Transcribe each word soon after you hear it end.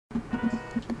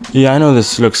Yeah, I know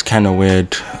this looks kind of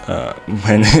weird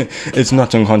when it's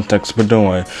not in context, but don't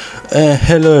worry.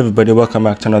 Hello everybody, welcome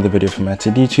back to another video from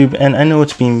MattyDTube, and I know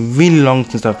it's been really long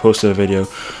since I've posted a video,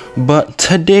 but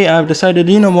today I've decided,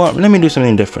 you know what, let me do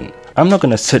something different. I'm not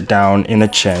going to sit down in a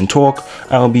chair and talk.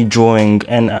 I'll be drawing,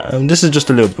 and this is just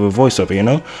a little bit of voiceover, you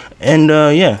know? And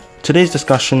yeah, today's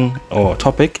discussion or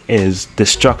topic is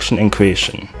destruction and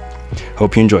creation.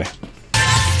 Hope you enjoy.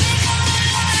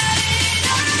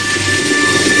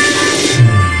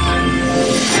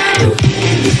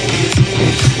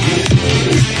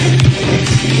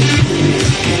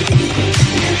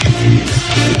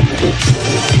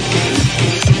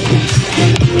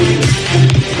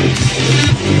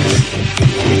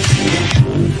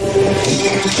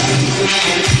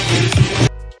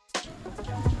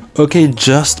 Okay,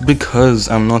 just because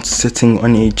I'm not sitting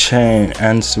on a chair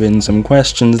answering some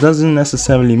questions doesn't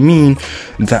necessarily mean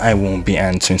that I won't be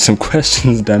answering some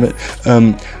questions, damn it.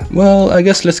 Well, I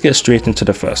guess let's get straight into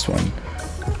the first one.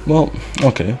 Well,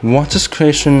 okay, what is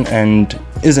creation and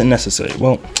is it necessary?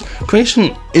 Well,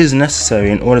 creation is necessary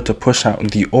in order to push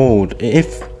out the old.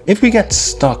 If we get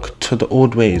stuck to the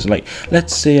old ways, like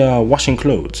let's say washing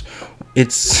clothes,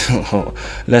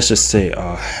 let's just say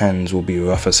our hands will be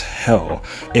rough as hell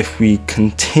if we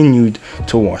continued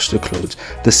to wash the clothes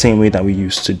the same way that we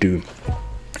used to do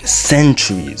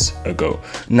centuries ago.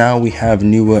 Now we have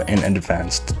newer and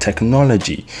advanced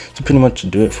technology to pretty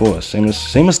much do it for us, same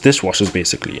as dishwashers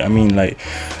basically. I mean, like,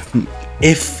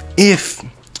 if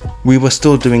we were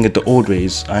still doing it the old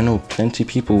ways, I know plenty of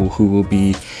people who will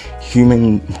be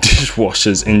human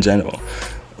dishwashers in general.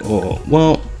 Or,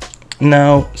 well,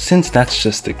 now, since that's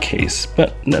just the case,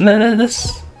 but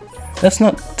that's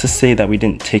not to say that we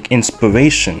didn't take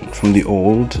inspiration from the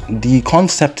old. The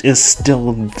concept is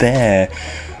still there,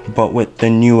 but with the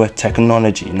newer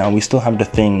technology. Now we still have the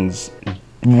things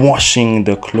washing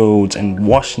the clothes and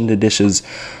washing the dishes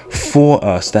for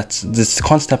us. This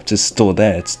concept is still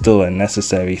there. It's still a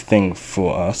necessary thing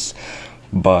for us,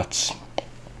 but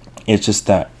it's just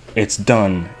that it's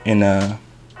done in a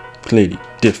clearly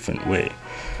different way.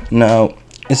 Now,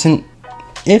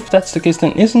 if that's the case,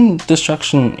 then isn't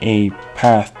destruction a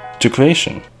path to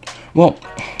creation? Well,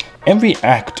 every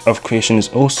act of creation is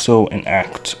also an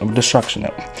act of destruction.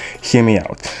 Now, hear me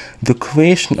out. The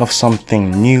creation of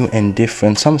something new and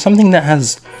different, something that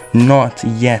has not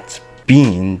yet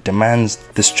been, demands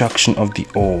destruction of the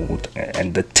old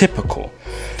and the typical.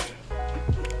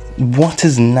 What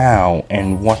is now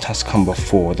and what has come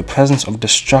before, the presence of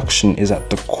destruction is at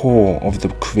the core of the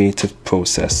creative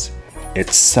process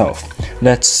itself.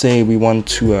 Let's say we want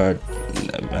to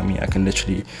I mean, I can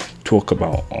literally talk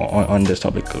about on this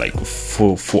topic like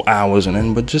for hours on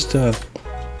end, but just to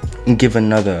give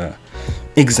another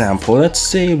example, let's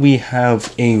say we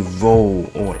have a row,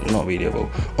 or not really a row,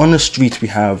 on the street we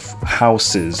have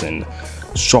houses and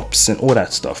shops and all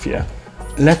that stuff, yeah.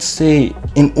 Let's say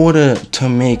in order to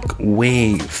make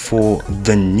way for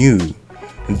the new,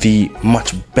 the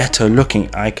much better looking,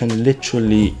 I can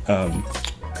literally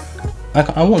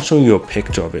I won't show you a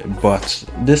picture of it, but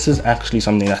this is actually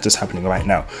something that is happening right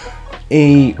now.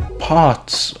 A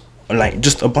part, like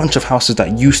just a bunch of houses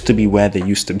that used to be where they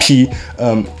used to be,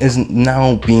 is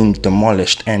now being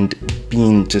demolished and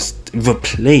being just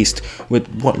replaced with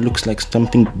what looks like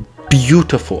something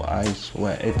beautiful. I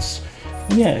swear,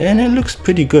 yeah, and it looks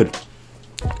pretty good.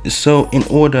 So in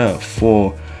order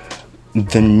for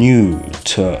the new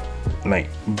to like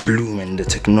bloom and the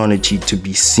technology to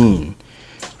be seen,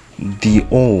 the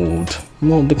old,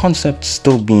 well, the concept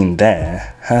still being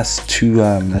there has to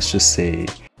let's just say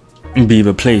be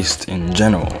replaced in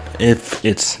general if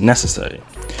it's necessary.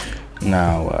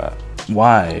 Now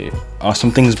why are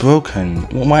some things broken?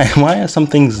 Why are some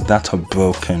things that are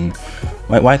broken,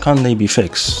 why can't they be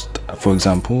fixed? For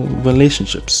example,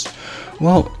 relationships.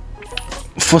 Well,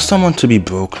 for someone to be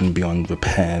broken beyond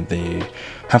repair, they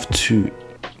have to,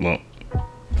 well,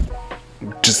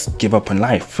 just give up on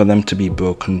life for them to be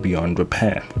broken beyond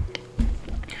repair.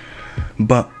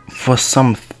 But for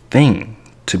something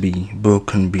to be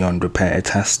broken beyond repair, it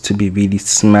has to be really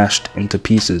smashed into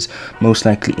pieces, most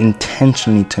likely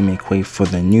intentionally to make way for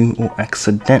the new, or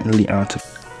accidentally out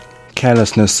of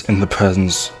carelessness in the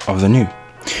presence of the new.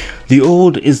 The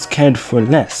old is cared for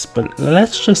less, but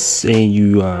let's just say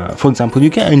you, for example, you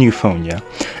get a new phone, yeah,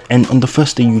 and on the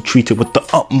first day you treat it with the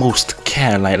utmost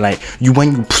care, like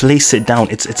when you place it down,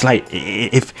 it's like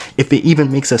if it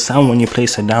even makes a sound when you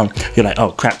place it down, you're like,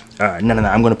 oh crap, no,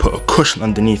 I'm gonna put a cushion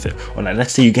underneath it. Or like,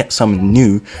 let's say you get something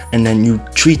new and then you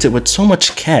treat it with so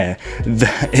much care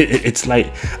that it's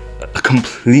like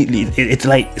completely, it's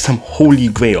like some holy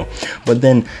grail. But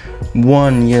then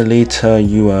 1 year later,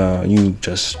 you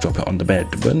just drop it on the bed,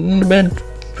 but the bed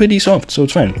pretty soft, so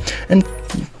it's fine. And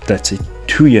let's say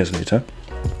 2 years later,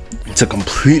 it's a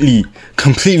completely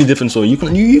different story. You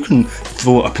can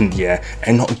throw it up in the air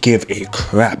and not give a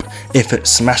crap if it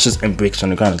smashes and breaks on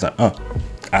the ground. It's like, oh,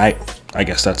 I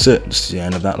guess that's it. This is the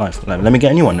end of that life. Like, let me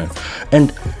get a new one now.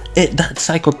 And that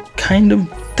cycle kind of,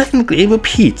 technically, it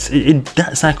repeats.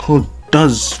 That cycle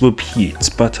does repeat,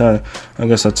 but I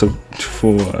guess that's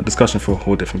for a discussion for a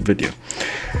whole different video.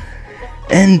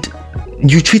 And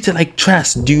you treat it like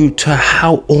trash due to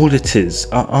how old it is.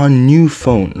 Our new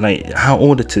phone, like how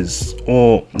old it is,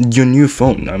 or your new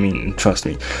phone. I mean, trust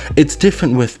me, it's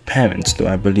different with parents, though,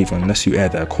 I believe, unless you air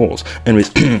their calls.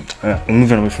 Anyways,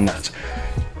 moving away from that,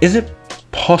 is it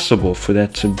possible for there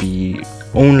to be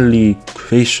only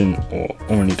creation or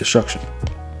only destruction?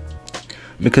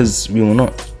 Because we will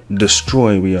not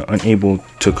destroy, we are unable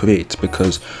to create,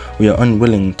 because we are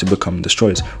unwilling to become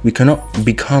destroyers. We cannot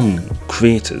become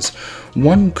creators.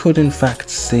 One could in fact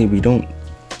say we don't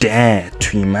dare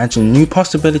to imagine new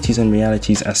possibilities and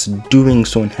realities, as doing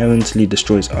so inherently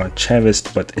destroys our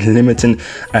cherished but limiting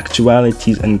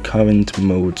actualities and current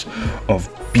modes of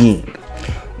being.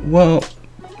 Well,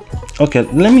 okay,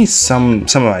 let me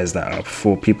summarize that up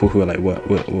for people who are like,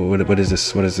 what is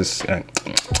this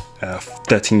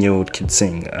 13-year-old kid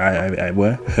saying? I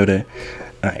heard it.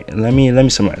 Alright, let me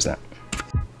summarize that.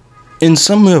 In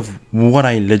summary of what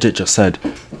I legit just said,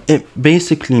 it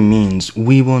basically means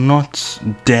we will not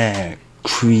dare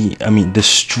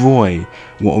destroy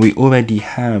what we already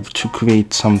have to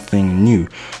create something new,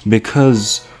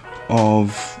 because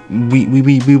of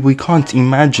we can't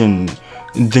imagine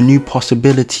the new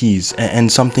possibilities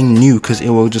and something new, because it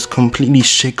will just completely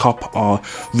shake up our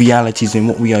realities and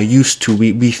what we are used to.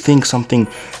 We think something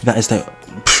that is like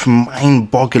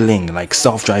mind-boggling, like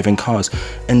self-driving cars,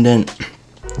 and then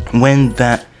when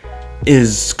that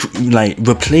is like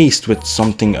replaced with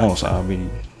something else, I really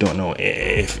don't know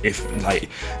if like,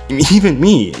 even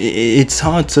me, it's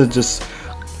hard to just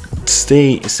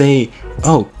say,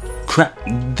 oh crap,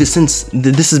 since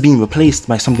this is being replaced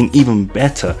by something even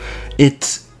better.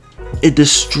 It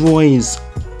destroys,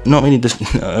 not really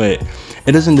wait,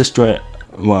 it doesn't destroy,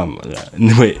 well,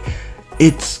 wait,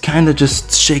 it kind of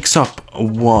just shakes up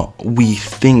what we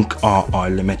think are our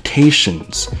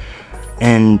limitations,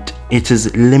 and it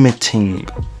is limiting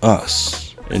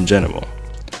us in general.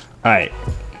 Alright,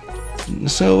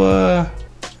 so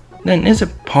then is it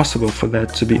possible for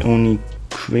that to be only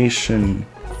creation?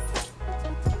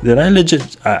 Did I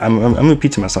legit? I'm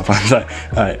repeating myself. I'm sorry.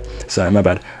 Alright, sorry, my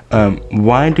bad.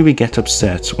 Why do we get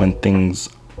upset when things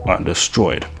are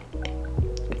destroyed?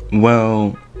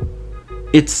 Well,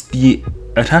 it's the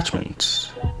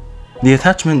attachment. The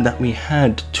attachment that we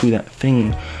had to that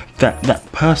thing, that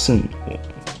person,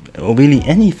 or really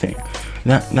anything,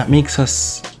 that makes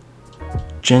us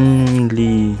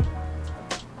genuinely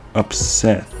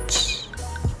upset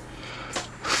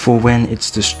for when it's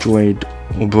destroyed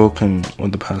or broken, or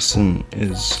the person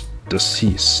is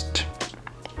deceased.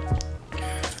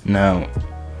 Now,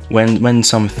 when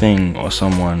something or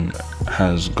someone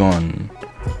has gone,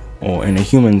 or in a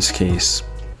human's case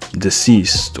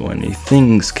deceased, or in a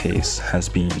thing's case has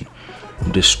been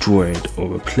destroyed or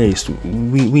replaced,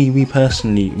 we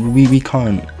personally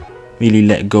can't really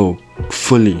let go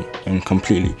fully and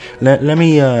completely. Let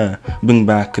me bring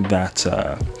back that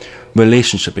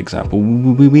relationship example.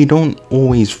 We don't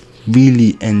always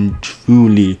really and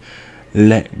truly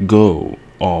let go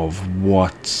of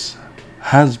what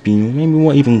has been, or maybe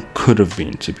what even could have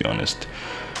been, to be honest.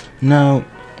 Now,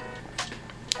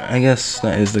 I guess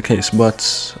that is the case,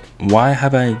 but why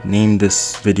have I named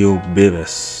this video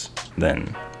Beerus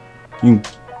then? You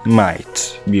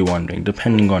might be wondering,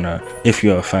 depending on if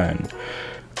you're a fan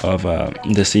of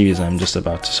the series I'm just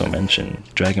about to mention,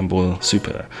 Dragon Ball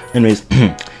Super. Anyways,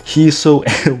 he so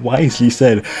wisely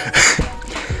said,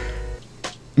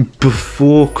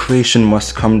 before creation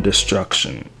must come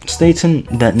destruction, stating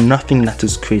that nothing that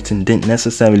is created didn't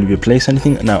necessarily replace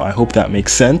anything. Now, I hope that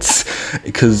makes sense,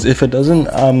 because if it doesn't,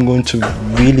 I'm going to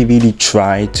really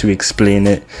try to explain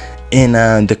it in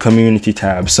the community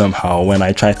tab somehow when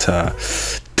I try to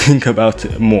think about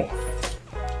it more.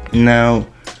 Now,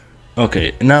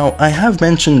 okay, now I have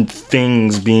mentioned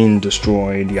things being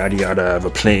destroyed, yada yada,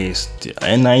 replaced,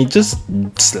 and I just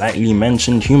slightly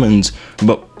mentioned humans,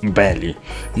 but barely.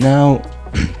 Now,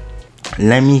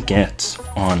 let me get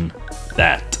on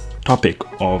that topic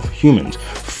of humans.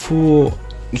 For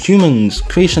humans,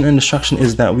 creation and destruction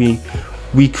is that we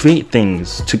create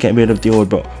things to get rid of the old,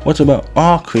 but what about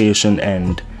our creation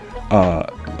and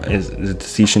is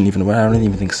deceased even? Well, I don't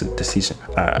even think it's deceased.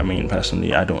 I mean,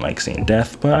 personally, I don't like saying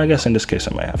death, but I guess in this case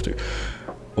I might have to.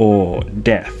 Or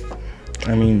death.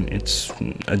 I mean, it's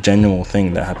a general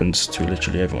thing that happens to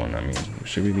literally everyone. I mean,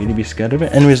 should we really be scared of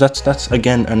it? Anyways, that's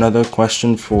again another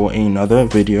question for another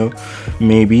video,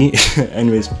 maybe.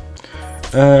 Anyways,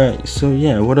 so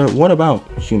yeah, what about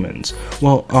humans?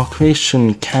 Well, our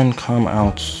creation can come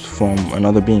out from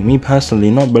another being. Me personally,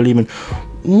 not believing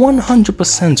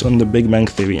 100% on the Big Bang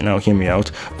Theory, now hear me out,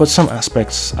 but some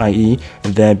aspects, i.e.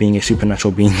 there being a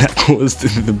supernatural being that caused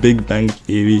the Big Bang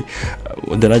Theory.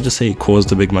 Did I just say caused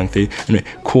the Big Bang Theory? Anyway,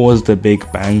 caused the Big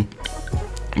Bang.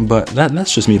 But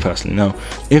that's just me personally. Now,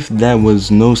 if there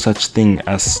was no such thing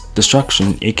as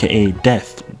destruction, aka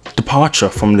death, departure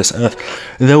from this earth,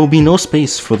 there will be no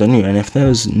space for the new. And if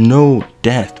there's no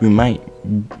death, we might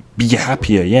be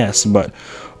happier, yes, but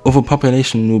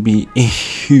overpopulation will be a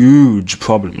huge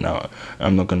problem. Now,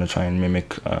 I'm not gonna try and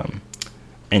mimic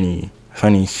any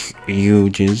funny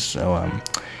huges.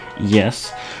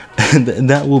 Yes,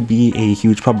 that will be a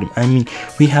huge problem. I mean,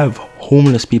 we have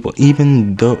homeless people,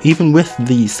 even with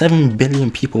the 7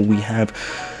 billion people we have.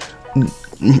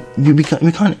 We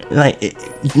can't like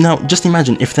now. Just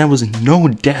imagine if there was no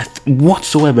death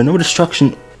whatsoever, no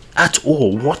destruction at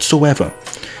all whatsoever.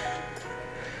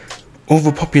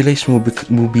 Overpopulation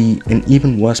will be an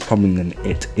even worse problem than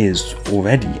it is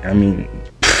already. I mean,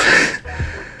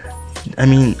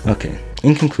 okay.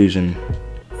 In conclusion,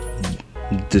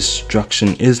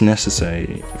 destruction is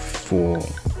necessary for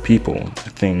people,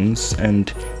 things,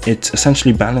 and it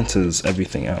essentially balances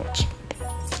everything out.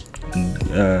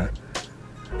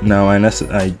 Now,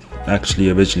 I actually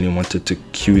originally wanted to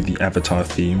cue the Avatar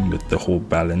theme with the whole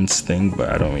balance thing, but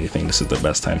I don't really think this is the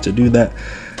best time to do that.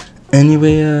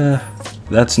 Anyway,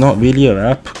 that's not really a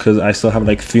wrap, because I still have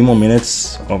like 3 more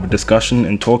minutes of discussion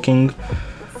and talking.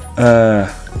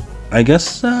 I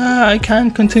guess I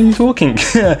can continue talking.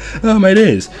 Oh my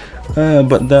days.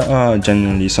 But there are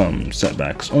genuinely some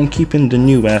setbacks on keeping the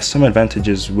new, where some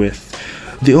advantages with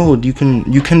the old, you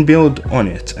can build on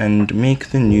it and make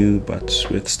the new, but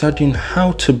with studying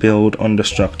how to build on the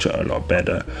structure a lot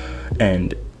better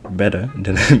and better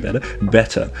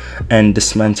and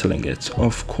dismantling it,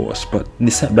 of course. But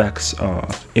the setbacks are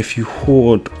if you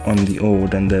hoard on the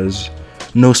old and there's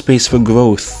no space for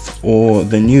growth or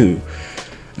the new.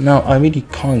 Now, I really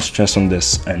can't stress on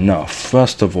this enough.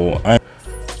 First of all,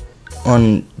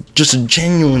 on just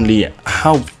genuinely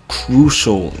how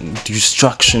crucial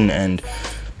destruction and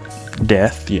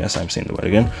death, yes, I'm saying the word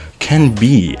again, can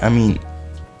be. I mean,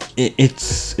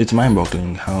 it's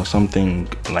mind-boggling how something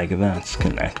like that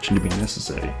can actually be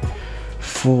necessary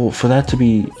for that to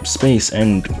be space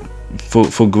and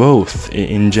for growth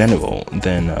in general.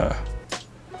 Then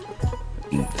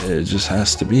it just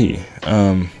has to be.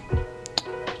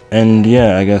 And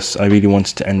yeah, I guess I really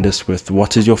wanted to end this with,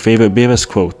 what is your favorite Beerus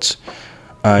quote?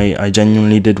 I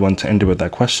genuinely did want to end it with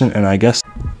that question, and I guess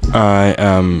I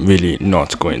am really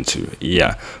not going to,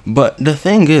 yeah. But the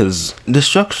thing is,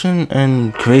 destruction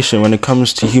and creation, when it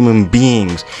comes to human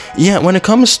beings, yeah, when it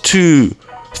comes to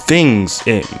things,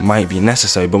 it might be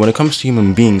necessary, but when it comes to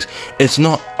human beings, it's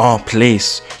not our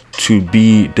place to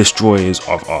be destroyers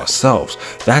of ourselves.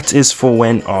 That is for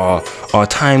when our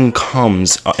time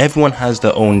comes. Everyone has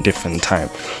their own different time,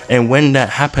 and when that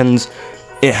happens,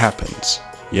 it happens,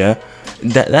 yeah.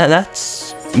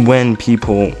 That's when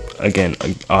people again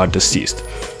are deceased.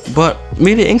 But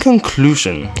really, in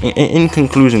conclusion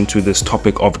to this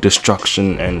topic of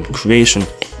destruction and creation,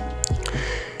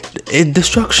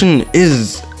 destruction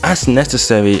is as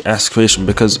necessary as creation,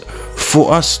 because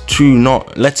for us to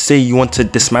not, let's say you want to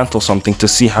dismantle something to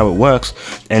see how it works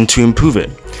and to improve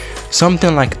it,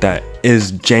 something like that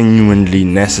is genuinely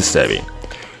necessary.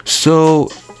 So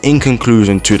in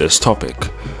conclusion to this topic,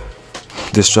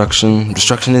 destruction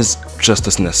is just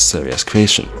as necessary as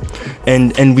creation,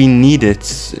 and we need it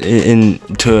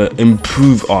to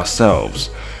improve ourselves,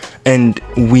 and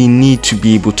we need to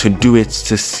be able to do it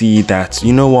to see that,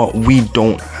 you know what, we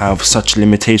don't have such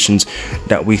limitations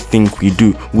that we think we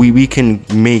do. We can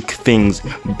make things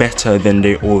better than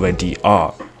they already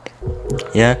are,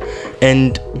 yeah.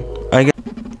 And I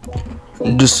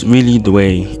guess just really the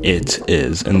way it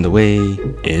is, and the way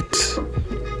it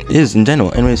is in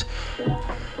general. Anyways,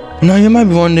 now you might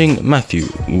be wondering, Matthew,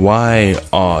 why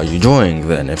are you drawing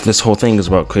then? If this whole thing is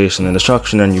about creation and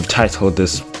destruction, and you've titled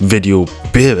this video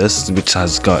Beerus, which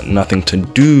has got nothing to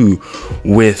do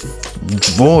with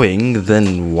drawing,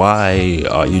 then why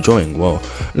are you drawing? Well,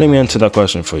 let me answer that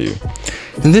question for you.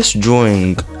 This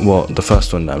drawing, well, the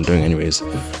first one that I'm doing anyways,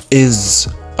 is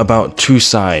about 2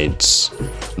 sides.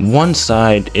 One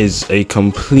side is a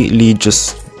completely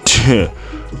just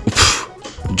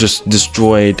just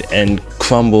destroyed and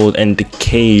crumbled and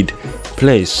decayed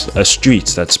place, a street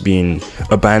that's been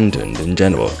abandoned in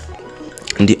general.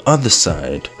 And the other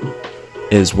side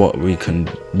is what we can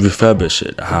refurbish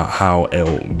it, how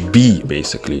it'll be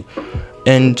basically.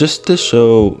 And just to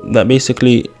show that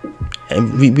basically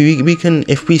we can,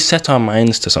 if we set our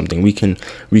minds to something, we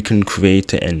can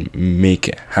create it and make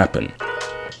it happen.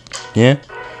 Yeah.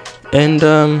 And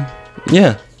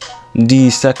yeah, the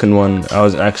second one I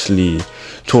was actually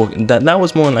talking, that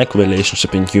was more like a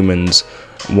relationship in humans.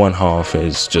 One half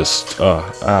is just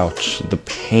ouch, the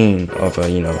pain of a,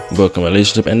 you know, broken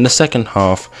relationship, and the second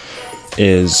half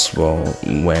is, well,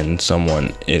 when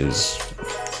someone is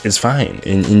fine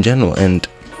in general, and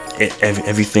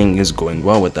everything is going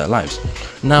well with their lives.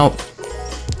 Now,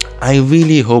 I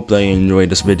really hope that you enjoyed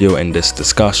this video and this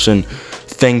discussion.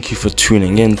 Thank you for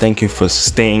tuning in. Thank you for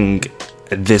staying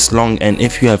this long, and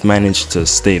if you have managed to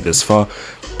stay this far,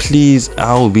 please,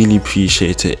 I'll really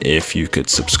appreciate it if you could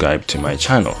subscribe to my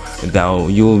channel.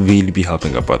 You'll really be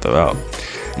helping a brother out.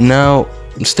 Now,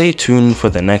 stay tuned for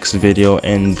the next video,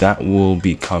 and that will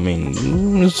be coming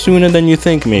sooner than you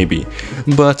think, maybe.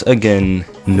 But again,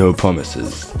 no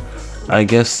promises. I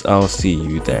guess I'll see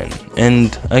you then.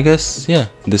 And I guess, yeah,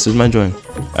 this is my drawing.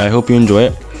 I hope you enjoy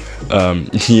it.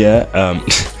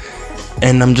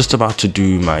 And I'm just about to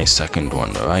do my second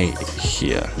one right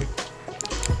here.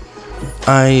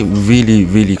 I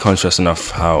really can't stress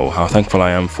enough how thankful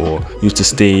I am for you to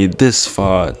stay this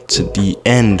far to the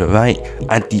end, right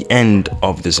at the end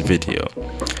of this video.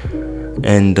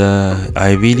 And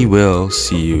I really will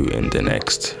see you in the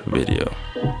next video.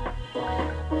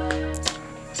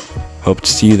 Hope to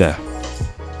see you there.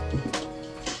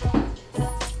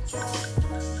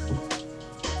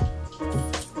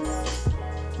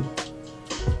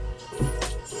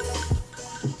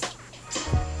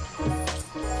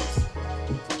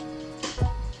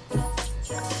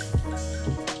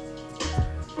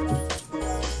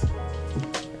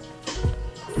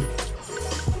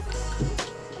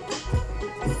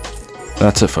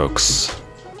 That's it, folks.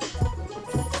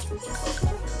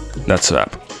 That's a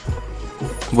wrap.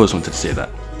 I always wanted to say that.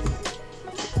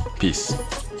 Peace.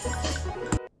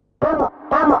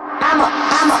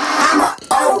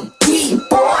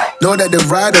 Know that they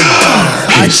ride or die.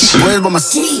 I keep boys by my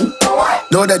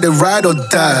side. Know that they ride or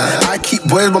die. I keep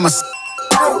boys by my side.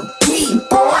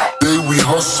 Day we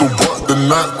hustle, but the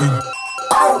night we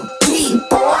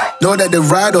Know that they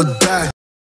ride or die.